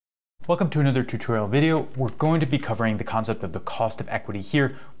Welcome to another tutorial video. We're going to be covering the concept of the cost of equity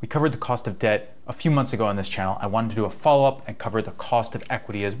here. We covered the cost of debt a few months ago on this channel. I wanted to do a follow-up and cover the cost of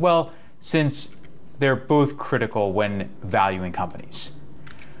equity as well, since they're both critical when valuing companies.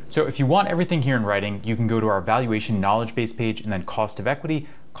 So if you want everything here in writing, you can go to our valuation knowledge base page and then cost of equity,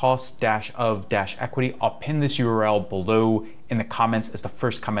 cost-of-equity. I'll pin this URL below in the comments as the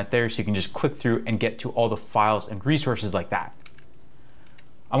first comment there, so you can just click through and get to all the files and resources like that.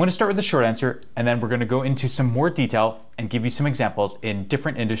 I'm going to start with the short answer, and then we're going to go into some more detail and give you some examples in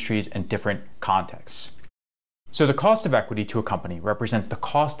different industries and different contexts. So the cost of equity to a company represents the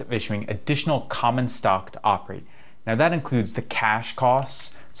cost of issuing additional common stock to operate. Now that includes the cash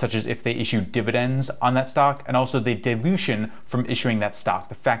costs, such as if they issue dividends on that stock, and also the dilution from issuing that stock.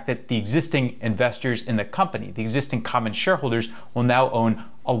 The fact that the existing investors in the company, the existing common shareholders, will now own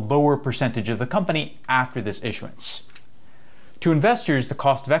a lower percentage of the company after this issuance. To investors, the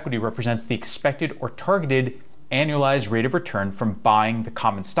cost of equity represents the expected or targeted annualized rate of return from buying the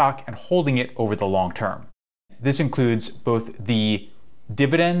common stock and holding it over the long term. This includes both the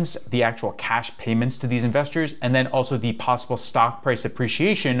dividends, the actual cash payments to these investors, and then also the possible stock price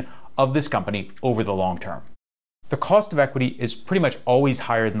appreciation of this company over the long term. The cost of equity is pretty much always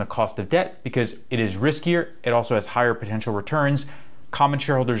higher than the cost of debt because it is riskier. It also has higher potential returns. Common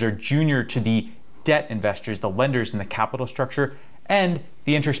shareholders are junior to the debt investors, the lenders in the capital structure, and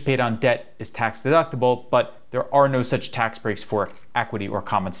the interest paid on debt is tax deductible, but there are no such tax breaks for equity or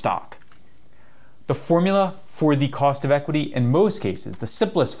common stock. The formula for the cost of equity, in most cases, the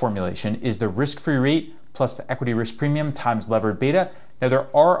simplest formulation is the risk-free rate plus the equity risk premium times levered beta. Now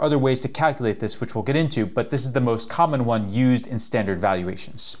there are other ways to calculate this, which we'll get into, but this is the most common one used in standard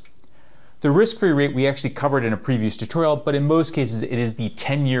valuations. The risk-free rate we actually covered in a previous tutorial, but in most cases it is the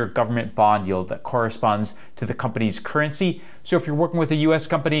 10-year government bond yield that corresponds to the company's currency. So if you're working with a US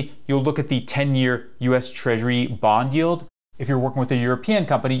company, you'll look at the 10-year US Treasury bond yield. If you're working with a European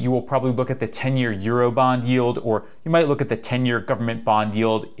company, you will probably look at the 10-year Euro bond yield, or you might look at the 10-year government bond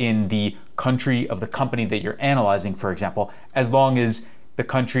yield in the country of the company that you're analyzing, for example, as long as the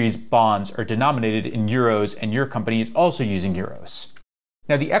country's bonds are denominated in euros and your company is also using euros.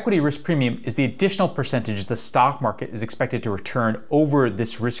 Now, the equity risk premium is the additional percentage the stock market is expected to return over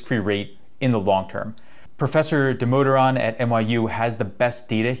this risk-free rate in the long term. Professor Damodaran at NYU has the best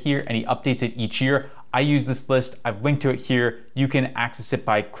data here, and he updates it each year. I use this list. I've linked to it here. You can access it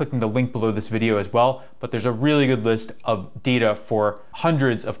by clicking the link below this video as well, but there's a really good list of data for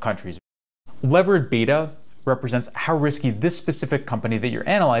hundreds of countries. Levered beta represents how risky this specific company that you're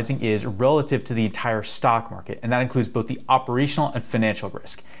analyzing is relative to the entire stock market, and that includes both the operational and financial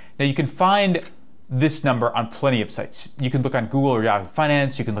risk. Now you can find this number on plenty of sites. You can look on Google or Yahoo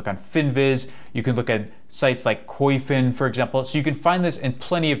Finance, you can look on FinViz, you can look at sites like Koifin, for example, so you can find this in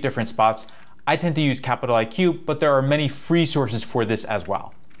plenty of different spots. I tend to use Capital IQ, but there are many free sources for this as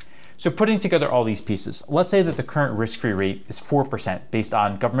well. So putting together all these pieces, let's say that the current risk-free rate is 4% based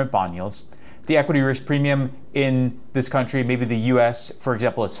on government bond yields. The equity risk premium in this country, maybe the US, for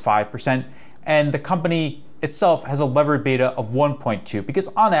example, is 5%, and the company itself has a levered beta of 1.2 because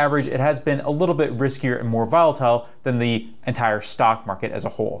on average it has been a little bit riskier and more volatile than the entire stock market as a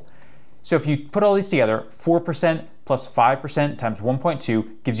whole. So if you put all these together, 4% plus 5% times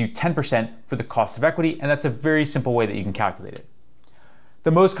 1.2 gives you 10% for the cost of equity, and that's a very simple way that you can calculate it. The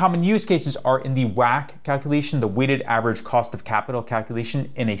most common use cases are in the WACC calculation, the weighted average cost of capital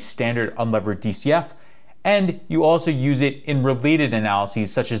calculation in a standard unlevered DCF, and you also use it in related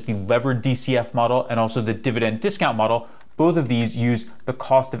analyses such as the levered DCF model and also the dividend discount model. Both of these use the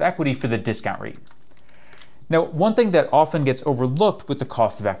cost of equity for the discount rate. Now, one thing that often gets overlooked with the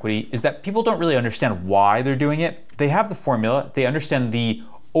cost of equity is that people don't really understand why they're doing it. They have the formula, they understand the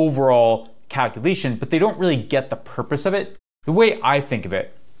overall calculation, but they don't really get the purpose of it. The way I think of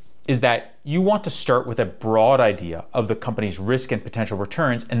it is that you want to start with a broad idea of the company's risk and potential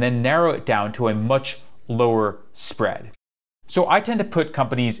returns and then narrow it down to a much lower spread. So I tend to put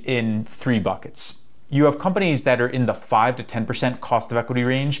companies in three buckets. You have companies that are in the 5 to 10% cost of equity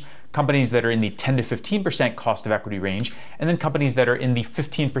range, companies that are in the 10 to 15% cost of equity range, and then companies that are in the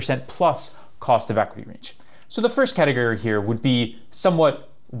 15% plus cost of equity range. So the first category here would be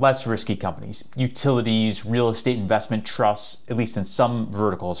somewhat less risky companies, utilities, real estate investment trusts, at least in some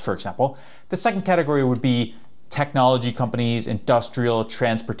verticals, for example. The second category would be technology companies, industrial,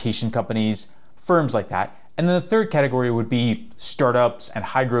 transportation companies, firms like that. And then the third category would be startups and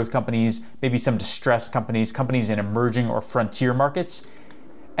high growth companies, maybe some distressed companies, companies in emerging or frontier markets.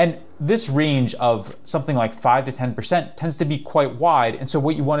 And this range of something like 5 to 10% tends to be quite wide. And so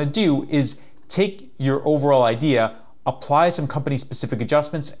what you want to do is take your overall idea apply some company-specific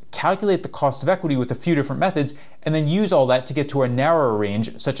adjustments, calculate the cost of equity with a few different methods, and then use all that to get to a narrower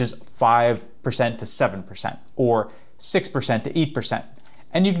range, such as 5% to 7%, or 6% to 8%.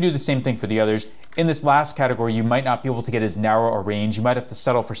 And you can do the same thing for the others. In this last category, you might not be able to get as narrow a range. You might have to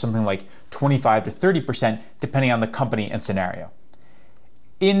settle for something like 25 to 30%, depending on the company and scenario.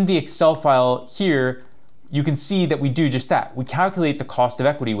 In the Excel file here, you can see that we do just that. We calculate the cost of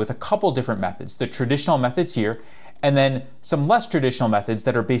equity with a couple different methods, the traditional methods here, and then some less traditional methods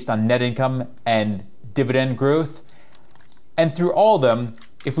that are based on net income and dividend growth. And through all of them,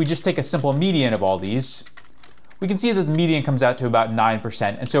 if we just take a simple median of all these, we can see that the median comes out to about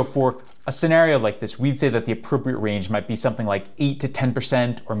 9%. And so for a scenario like this, we'd say that the appropriate range might be something like 8 to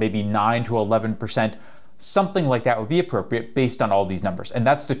 10%, or maybe 9 to 11%. Something like that would be appropriate based on all these numbers. And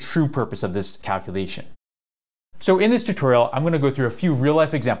that's the true purpose of this calculation. So in this tutorial, I'm going to go through a few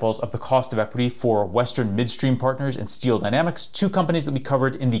real-life examples of the cost of equity for Western Midstream Partners and Steel Dynamics, two companies that we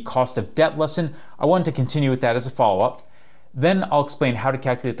covered in the cost of debt lesson. I wanted to continue with that as a follow-up. Then I'll explain how to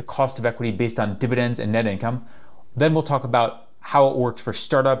calculate the cost of equity based on dividends and net income. Then we'll talk about how it works for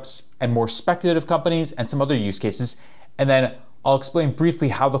startups and more speculative companies and some other use cases. And then I'll explain briefly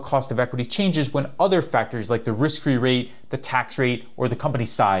how the cost of equity changes when other factors like the risk-free rate, the tax rate, or the company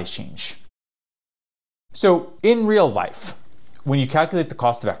size change. So in real life, when you calculate the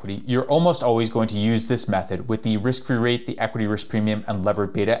cost of equity, you're almost always going to use this method with the risk-free rate, the equity risk premium, and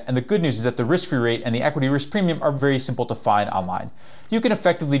levered beta. And the good news is that the risk-free rate and the equity risk premium are very simple to find online. You can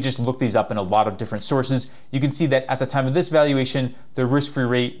effectively just look these up in a lot of different sources. You can see that at the time of this valuation, the risk-free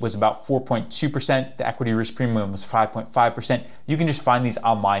rate was about 4.2%, the equity risk premium was 5.5%. You can just find these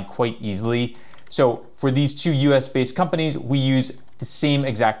online quite easily. So for these two US-based companies, we use the same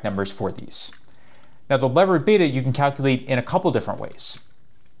exact numbers for these. Now the levered beta you can calculate in a couple different ways.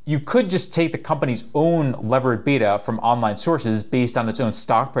 You could just take the company's own levered beta from online sources based on its own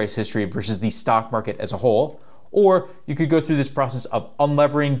stock price history versus the stock market as a whole, or you could go through this process of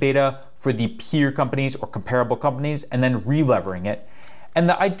unlevering beta for the peer companies or comparable companies and then relevering it. And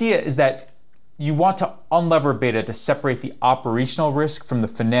the idea is that you want to unlever beta to separate the operational risk from the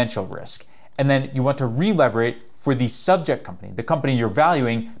financial risk. And then you want to relever it for the subject company, the company you're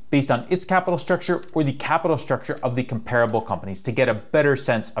valuing based on its capital structure or the capital structure of the comparable companies to get a better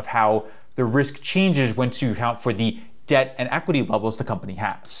sense of how the risk changes once you account for the debt and equity levels the company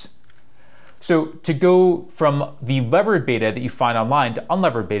has. So to go from the levered beta that you find online to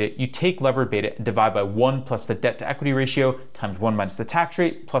unlevered beta, you take levered beta and divide by 1 plus the debt to equity ratio times 1 minus the tax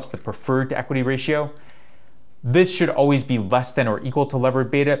rate plus the preferred to equity ratio. This should always be less than or equal to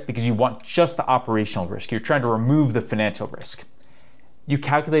levered beta because you want just the operational risk. You're trying to remove the financial risk. You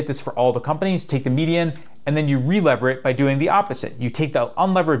calculate this for all the companies, take the median, and then you relever it by doing the opposite. You take the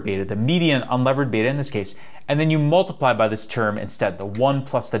unlevered beta, the median unlevered beta in this case, and then you multiply by this term instead, the 1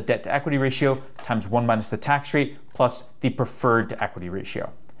 plus the debt to equity ratio times 1 minus the tax rate plus the preferred to equity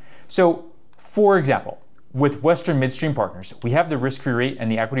ratio. So for example, with Western Midstream Partners, we have the risk-free rate and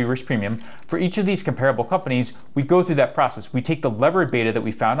the equity risk premium. For each of these comparable companies, we go through that process. We take the levered beta that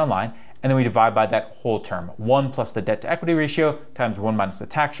we found online, and then we divide by that whole term, 1 plus the debt to equity ratio times 1 minus the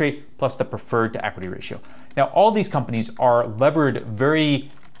tax rate plus the preferred to equity ratio. Now, all these companies are levered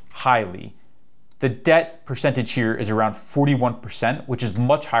very highly. The debt percentage here is around 41%, which is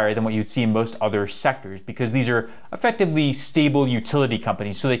much higher than what you'd see in most other sectors because these are effectively stable utility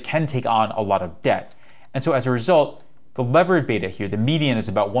companies, so they can take on a lot of debt. And so as a result, the levered beta here, the median is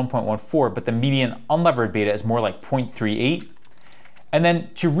about 1.14, but the median unlevered beta is more like 0.38. And then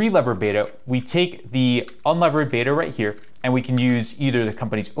to relever beta, we take the unlevered beta right here, and we can use either the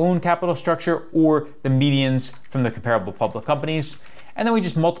company's own capital structure or the medians from the comparable public companies. And then we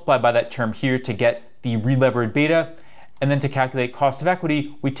just multiply by that term here to get the relevered beta. And then to calculate cost of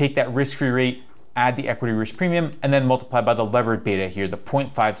equity, we take that risk-free rate, add the equity risk premium, and then multiply by the levered beta here, the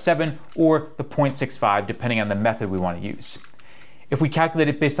 0.57 or the 0.65, depending on the method we want to use. If we calculate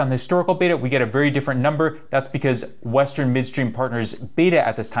it based on the historical beta, we get a very different number. That's because Western Midstream Partners beta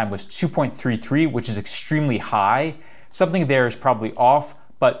at this time was 2.33, which is extremely high. Something there is probably off,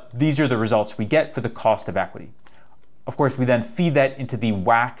 but these are the results we get for the cost of equity. Of course, we then feed that into the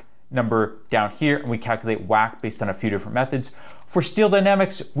WACC number down here, and we calculate WACC based on a few different methods. For Steel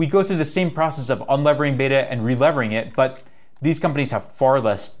Dynamics, we go through the same process of unlevering beta and relevering it, but these companies have far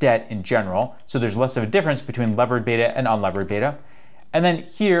less debt in general, so there's less of a difference between levered beta and unlevered beta. And then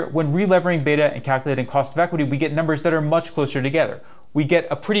here, when relevering beta and calculating cost of equity, we get numbers that are much closer together. We get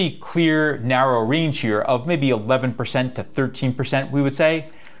a pretty clear, narrow range here of maybe 11% to 13%, we would say.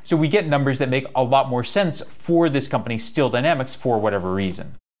 So we get numbers that make a lot more sense for this company, Steel Dynamics, for whatever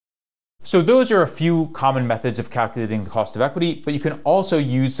reason. So those are a few common methods of calculating the cost of equity, but you can also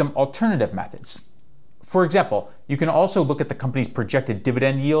use some alternative methods. For example, you can also look at the company's projected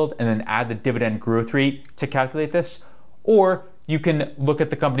dividend yield and then add the dividend growth rate to calculate this, or you can look at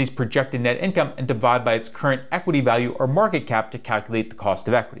the company's projected net income and divide by its current equity value or market cap to calculate the cost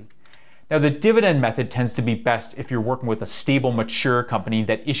of equity. Now, the dividend method tends to be best if you're working with a stable, mature company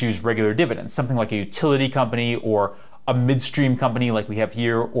that issues regular dividends, something like a utility company or a midstream company like we have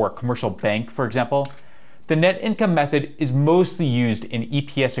here, or a commercial bank, for example. The net income method is mostly used in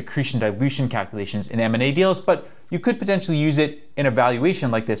EPS accretion dilution calculations in M&A deals, but you could potentially use it in a valuation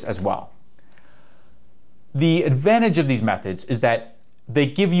like this as well. The advantage of these methods is that they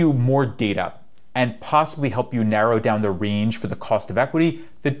give you more data and possibly help you narrow down the range for the cost of equity.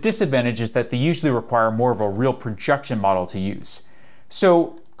 The disadvantage is that they usually require more of a real projection model to use.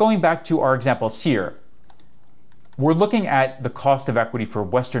 So going back to our examples here, we're looking at the cost of equity for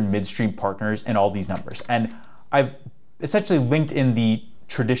Western Midstream Partners and all these numbers. And I've essentially linked in the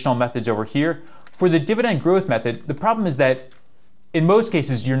traditional methods over here. For the dividend growth method, the problem is that in most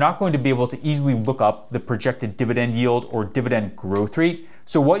cases, you're not going to be able to easily look up the projected dividend yield or dividend growth rate.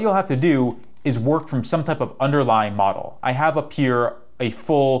 So what you'll have to do is work from some type of underlying model. I have up here a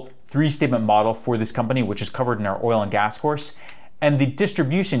full 3-statement model for this company, which is covered in our oil and gas course. And the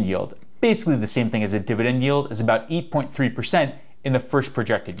distribution yield, basically the same thing as a dividend yield, is about 8.3% in the first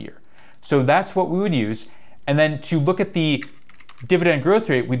projected year. So that's what we would use. And then to look at the dividend growth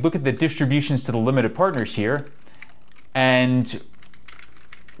rate, we'd look at the distributions to the limited partners here, and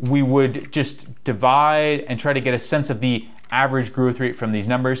we would just divide and try to get a sense of the average growth rate from these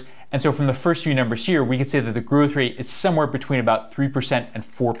numbers. And so from the first few numbers here, we could say that the growth rate is somewhere between about 3% and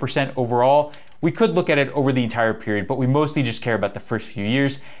 4% overall. We could look at it over the entire period, but we mostly just care about the first few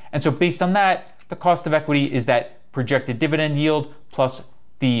years. And so based on that, the cost of equity is that projected dividend yield plus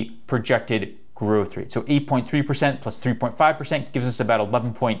the projected growth rate. So 8.3% plus 3.5% gives us about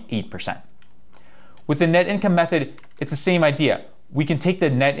 11.8%. With the net income method, it's the same idea. We can take the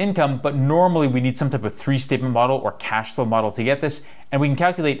net income, but normally we need some type of 3-statement model or cash flow model to get this, and we can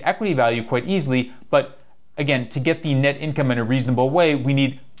calculate equity value quite easily. But again, to get the net income in a reasonable way, we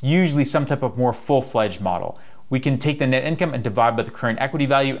need usually some type of more full-fledged model. We can take the net income and divide by the current equity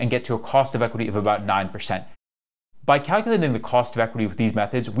value and get to a cost of equity of about 9%. By calculating the cost of equity with these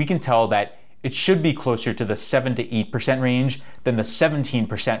methods, we can tell that it should be closer to the 7 to 8% range than the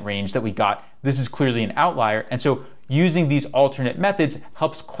 17% range that we got. This is clearly an outlier. And so using these alternate methods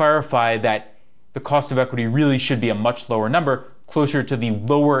helps clarify that the cost of equity really should be a much lower number, closer to the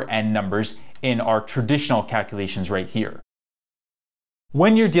lower end numbers in our traditional calculations right here.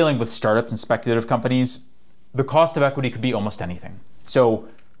 When you're dealing with startups and speculative companies, the cost of equity could be almost anything. So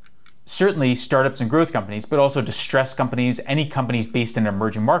certainly startups and growth companies, but also distressed companies, any companies based in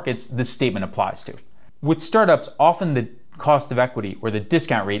emerging markets, this statement applies to. With startups, often the cost of equity or the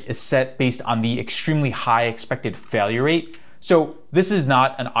discount rate is set based on the extremely high expected failure rate. So this is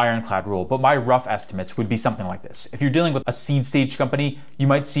not an ironclad rule, but my rough estimates would be something like this. If you're dealing with a seed stage company, you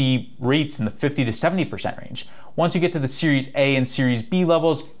might see rates in the 50 to 70% range. Once you get to the Series A and Series B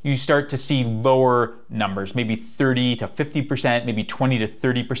levels, you start to see lower numbers, maybe 30 to 50%, maybe 20 to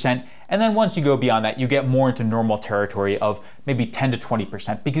 30%. And then once you go beyond that, you get more into normal territory of maybe 10 to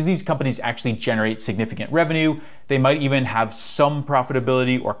 20%, because these companies actually generate significant revenue. They might even have some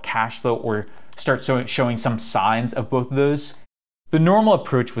profitability or cash flow, or start showing some signs of both of those. The normal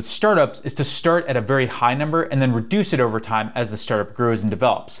approach with startups is to start at a very high number and then reduce it over time as the startup grows and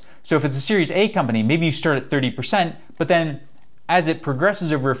develops. So if it's a Series A company, maybe you start at 30%, but then as it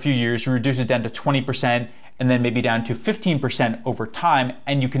progresses over a few years, you reduce it down to 20% and then maybe down to 15% over time,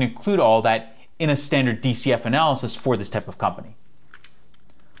 and you can include all that in a standard DCF analysis for this type of company.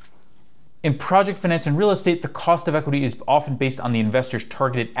 In project finance and real estate, the cost of equity is often based on the investor's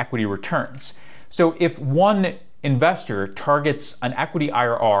targeted equity returns. So if one investor targets an equity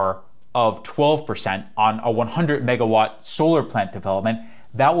IRR of 12% on a 100 megawatt solar plant development,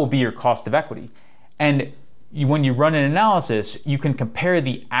 that will be your cost of equity. And when you run an analysis, you can compare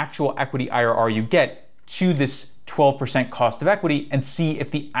the actual equity IRR you get to this 12% cost of equity and see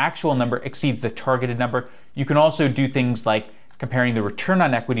if the actual number exceeds the targeted number. You can also do things like comparing the return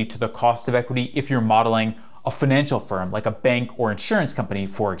on equity to the cost of equity if you're modeling a financial firm like a bank or insurance company,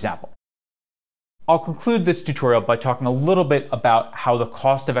 for example. I'll conclude this tutorial by talking a little bit about how the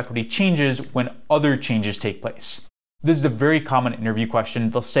cost of equity changes when other changes take place. This is a very common interview question.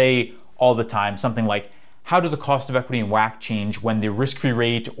 They'll say all the time something like, how do the cost of equity and WACC change when the risk-free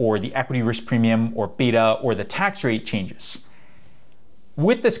rate or the equity risk premium or beta or the tax rate changes?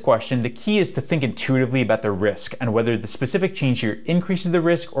 With this question, the key is to think intuitively about the risk and whether the specific change here increases the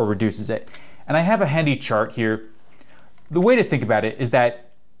risk or reduces it. And I have a handy chart here. The way to think about it is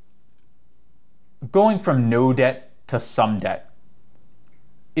that going from no debt to some debt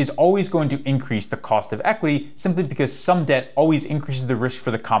is always going to increase the cost of equity simply because some debt always increases the risk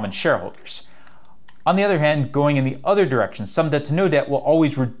for the common shareholders. On the other hand, going in the other direction, some debt to no debt will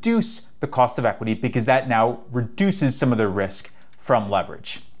always reduce the cost of equity because that now reduces some of the risk from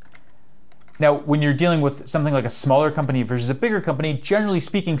leverage. Now, when you're dealing with something like a smaller company versus a bigger company, generally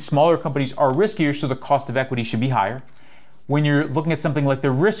speaking, smaller companies are riskier, so the cost of equity should be higher. When you're looking at something like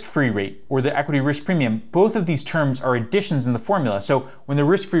the risk-free rate or the equity risk premium, both of these terms are additions in the formula. So when the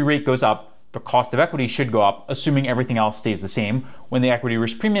risk-free rate goes up, the cost of equity should go up, assuming everything else stays the same. When the equity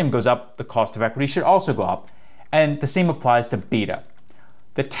risk premium goes up, the cost of equity should also go up. And the same applies to beta.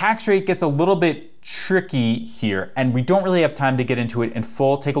 The tax rate gets a little bit tricky here, and we don't really have time to get into it in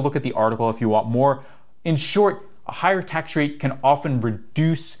full. Take a look at the article if you want more. In short, a higher tax rate can often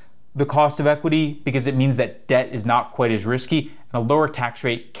reduce the cost of equity because it means that debt is not quite as risky, and a lower tax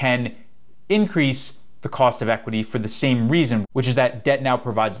rate can increase the cost of equity for the same reason, which is that debt now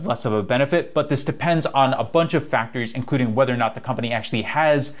provides less of a benefit, but this depends on a bunch of factors, including whether or not the company actually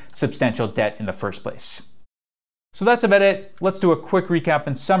has substantial debt in the first place. So that's about it. Let's do a quick recap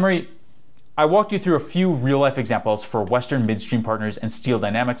and summary. I walked you through a few real-life examples for Western Midstream Partners and Steel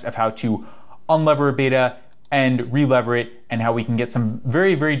Dynamics of how to unlever a beta and re-lever it, and how we can get some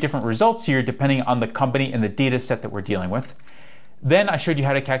very, very different results here depending on the company and the data set that we're dealing with. Then I showed you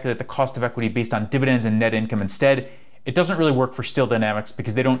how to calculate the cost of equity based on dividends and net income instead. It doesn't really work for Steel Dynamics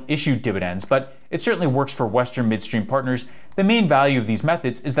because they don't issue dividends, but it certainly works for Western Midstream Partners. The main value of these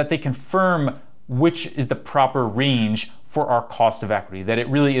methods is that they confirm which is the proper range for our cost of equity, that it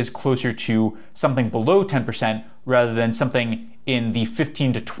really is closer to something below 10% rather than something in the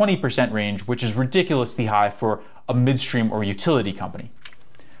 15 to 20% range, which is ridiculously high for a midstream or utility company.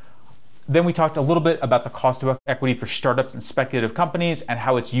 Then we talked a little bit about the cost of equity for startups and speculative companies and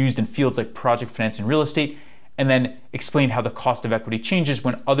how it's used in fields like project finance and real estate, and then explained how the cost of equity changes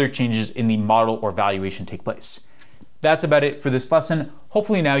when other changes in the model or valuation take place. That's about it for this lesson.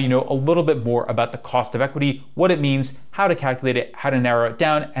 Hopefully now you know a little bit more about the cost of equity, what it means, how to calculate it, how to narrow it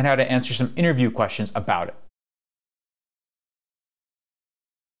down, and how to answer some interview questions about it.